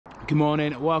Good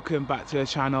morning, welcome back to the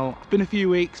channel. It's been a few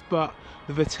weeks, but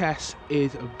the Vitesse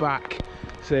is back.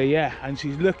 So yeah, and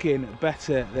she's looking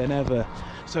better than ever.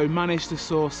 So managed to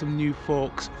source some new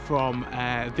forks from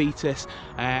Vitus,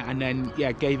 and then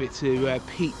yeah, gave it to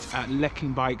Pete at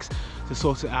Lecking Bikes to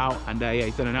sort it out, and yeah,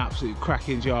 he's done an absolute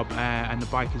cracking job, and the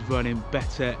bike is running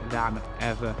better than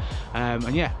ever.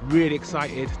 And yeah, really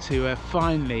excited to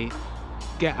finally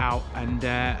get out and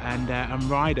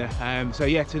ride her. So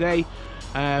yeah, today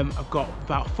I've got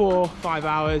about 4 or 5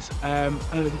 hours, and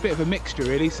it's a bit of a mixture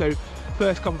really. So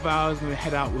first couple of hours I'm going to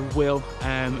head out with Will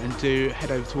and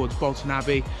head over towards Bolton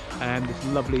Abbey, this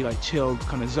lovely like chilled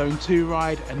kind of zone 2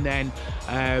 ride, and then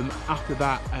after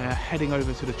that heading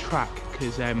over to the track,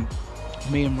 because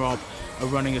me and Rob are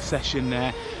running a session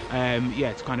there,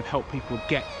 yeah, to kind of help people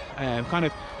get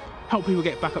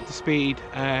back up to speed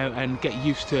and get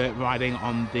used to riding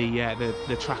on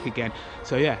the track again.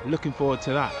 So yeah, looking forward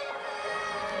to that.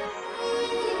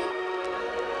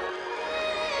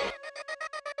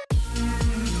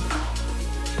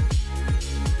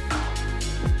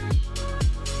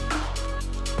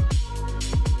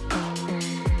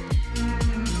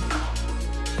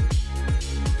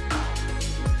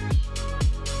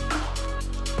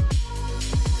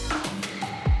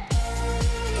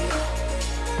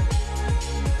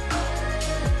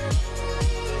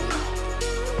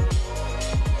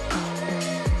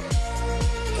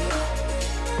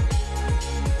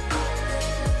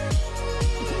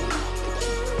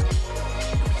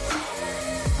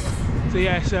 So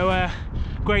yeah, so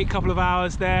great couple of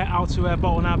hours there out to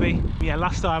Bolton Abbey. Yeah,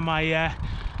 last time I yeah,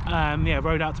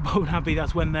 rode out to Bolton Abbey,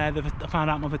 that's when I found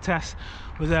out my Vitesse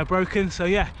was broken. So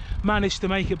yeah, managed to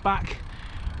make it back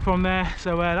from there.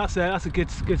 So that's a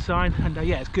good sign, and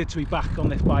yeah, it's good to be back on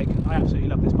this bike. I absolutely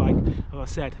love this bike, as I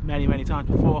said many times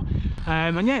before.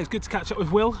 And yeah, it's good to catch up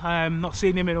with Will. Not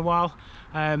seen him in a while.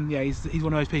 Yeah, he's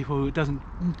one of those people who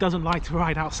doesn't like to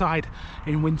ride outside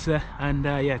in winter, and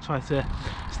yeah, tries to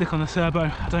stick on the turbo.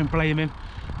 I don't blame him.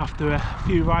 After a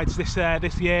few rides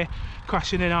this year,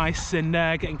 crashing in ice and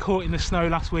getting caught in the snow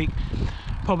last week,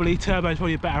 probably turbo is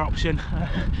probably a better option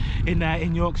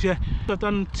in Yorkshire. I've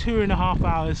done 2.5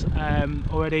 hours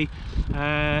already,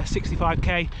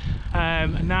 65k,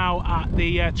 and now at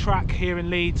the track here in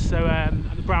Leeds, so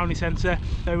at the Brownlee Centre.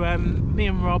 So me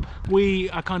and Rob, we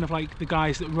are kind of like the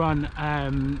guys that run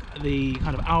the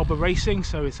kind of Alba racing.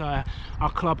 So it's our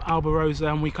club Alba Rosa,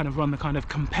 and we kind of run the kind of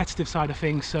competitive side of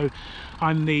things. So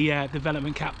I'm the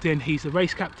development captain, he's the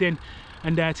race captain,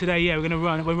 and today, yeah,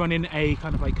 we're running a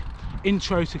kind of like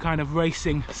intro to kind of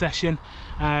racing session,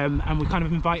 and we kind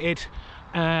of invited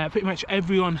pretty much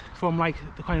everyone from like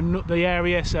the kind of the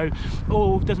area. So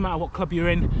doesn't matter what club you're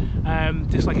in,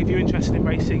 just like if you're interested in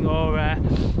racing or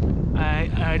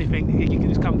anything, you can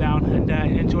just come down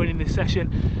and join in this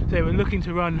session. So we're looking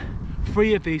to run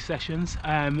 3 of these sessions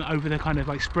over the kind of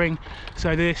like spring.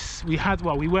 So this did have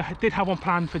one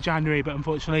planned for January, but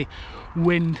unfortunately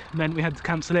wind meant we had to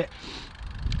cancel it.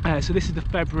 So this is the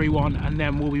February one, and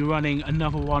then we'll be running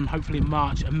another one hopefully in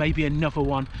March, and maybe another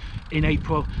one in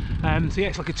April. So yeah,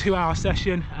 it's like a 2-hour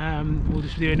session. We'll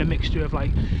just be doing a mixture of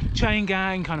like chain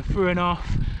gang, kind of through and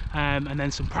off, and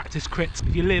then some practice crits.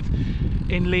 If you live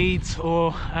in Leeds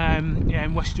or yeah,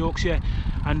 in West Yorkshire,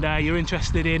 and you're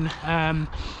interested in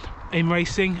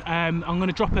racing, I'm going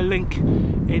to drop a link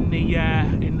in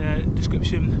the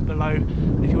description below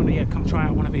if you want to come try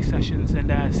out one of these sessions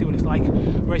and see what it's like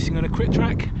racing on a crit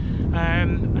track,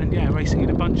 and yeah, racing in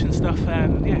a bunch and stuff.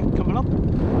 Yeah, come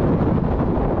along.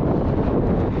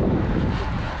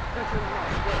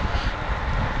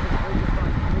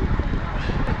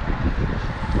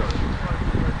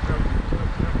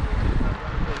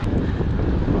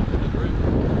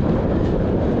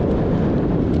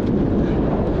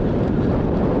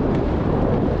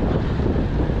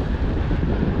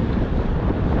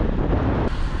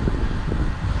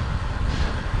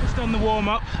 The warm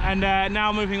up, and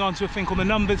now moving on to a thing called the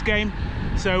numbers game.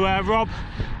 So Rob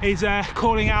is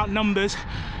calling out numbers,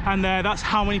 and that's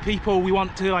how many people we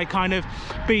want to like kind of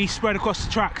be spread across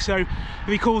the track. So if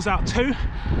he calls out 2, we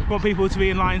want people to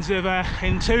be in lines of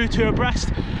in two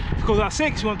abreast. If he calls out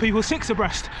 6, we want people 6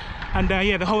 abreast. And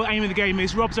yeah, the whole aim of the game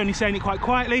is Rob's only saying it quite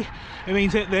quietly. It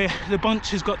means that the bunch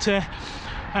has got to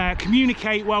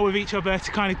communicate well with each other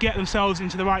to kind of get themselves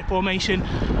into the right formation.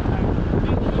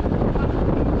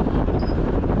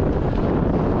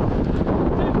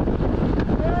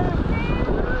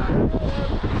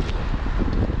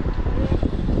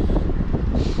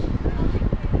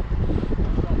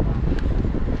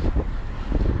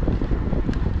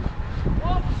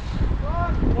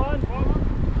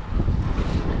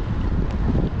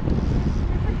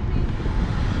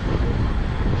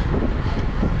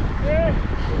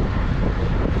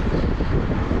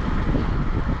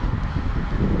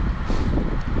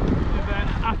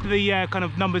 the kind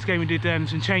of numbers game, we did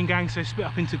some chain gangs, so split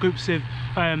up into groups of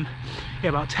yeah,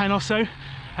 about 10 or so,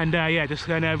 and yeah, just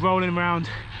kind of rolling around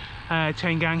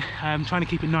chain gang, trying to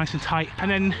keep it nice and tight. And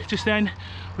then just then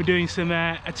we're doing some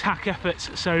attack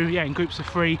efforts, so yeah, in groups of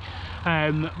 3,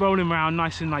 rolling around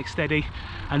nice and like steady,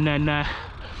 and then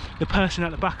the person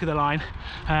at the back of the line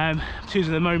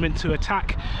choosing the moment to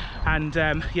attack, and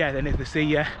yeah, then it's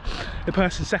the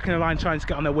person second in line trying to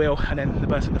get on their wheel, and then the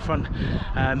person at the front,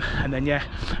 and then yeah,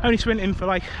 only sprinting for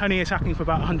like, only attacking for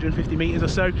about 150 meters or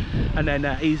so, and then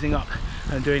easing up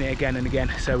and doing it again and again.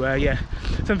 So yeah,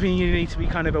 something you need to be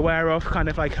kind of aware of, kind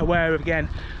of like aware of again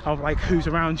of like who's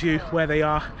around you, where they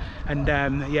are, and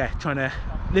yeah, trying to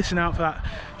listen out for that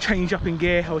change up in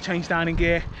gear or change down in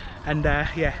gear, and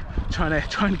yeah, trying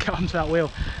to get onto that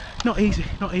wheel. Not easy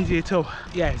at all.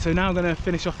 Yeah, so now I'm going to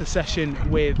finish off the session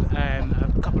with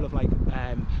a couple of like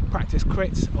practice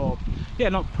crits, or yeah,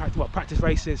 not practice, well, practice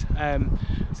races.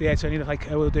 So yeah, so I need like,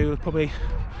 we'll do probably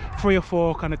 3 or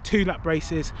 4 kind of 2-lap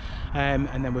races, and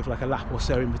then with like a lap or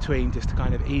so in between, just to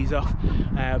kind of ease off,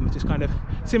 just kind of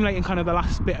simulating kind of the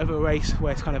last bit of a race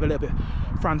where it's kind of a little bit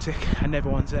frantic and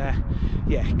everyone's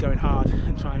yeah, going hard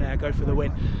and trying to go for the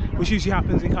win, which usually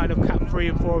happens in kind of Cat 3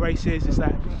 and 4 races. Is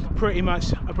that pretty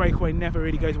much a breakaway never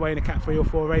really goes away in a Cat 3 or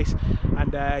 4 race,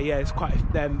 and yeah,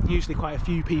 there's usually quite a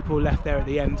few people left there at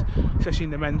the end, especially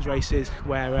in the men's races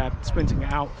where sprinting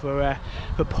it out for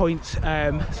points.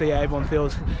 So yeah, everyone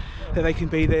feels that they can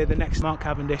be the next Mark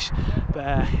Cavendish,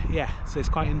 but yeah, so it's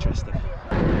quite interesting.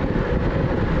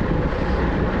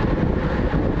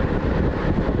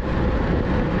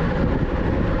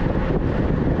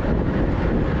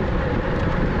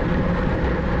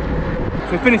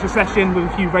 So finished the session with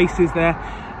a few races there,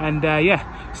 and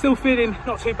yeah, still feeling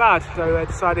not too bad. So I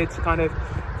decided to kind of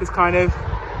just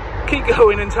keep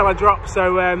going until I drop.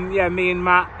 So yeah, me and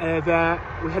Matt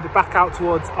we headed back out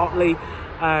towards Otley,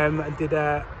 and did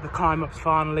the climb up to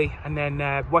Farnley, and then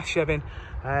West Shevin.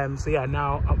 So yeah,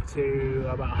 now up to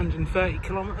about 130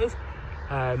 kilometers.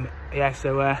 Yeah,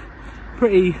 so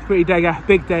pretty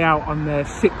big day out on the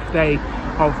 6th day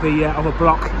of a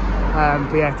block.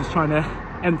 But yeah, just trying to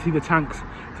empty the tanks,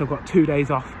 so I've got 2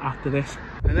 days off after this.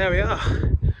 And there we are.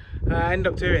 I end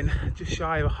up doing just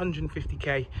shy of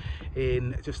 150k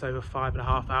in just over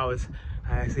 5.5 hours.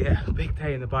 So yeah, big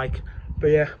day in the bike.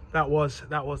 But yeah, that was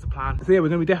the plan. So yeah, we're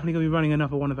definitely going to be running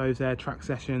another one of those track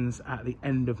sessions at the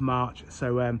end of March.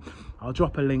 So I'll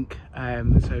drop a link,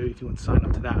 so if you want to sign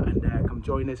up to that and come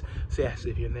join us. So yes,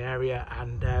 if you're in the area,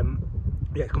 and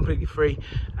yeah, it's completely free,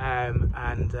 and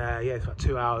yeah, it's about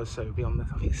 2 hours, so it'll be on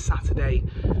I think Saturday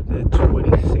the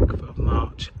 26th of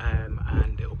March,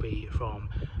 and it'll be from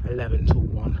 11 till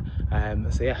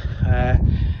 1. So yeah,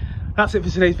 that's it for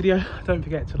today's video. Don't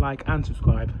forget to like and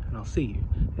subscribe, and I'll see you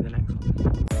in the next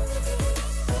one.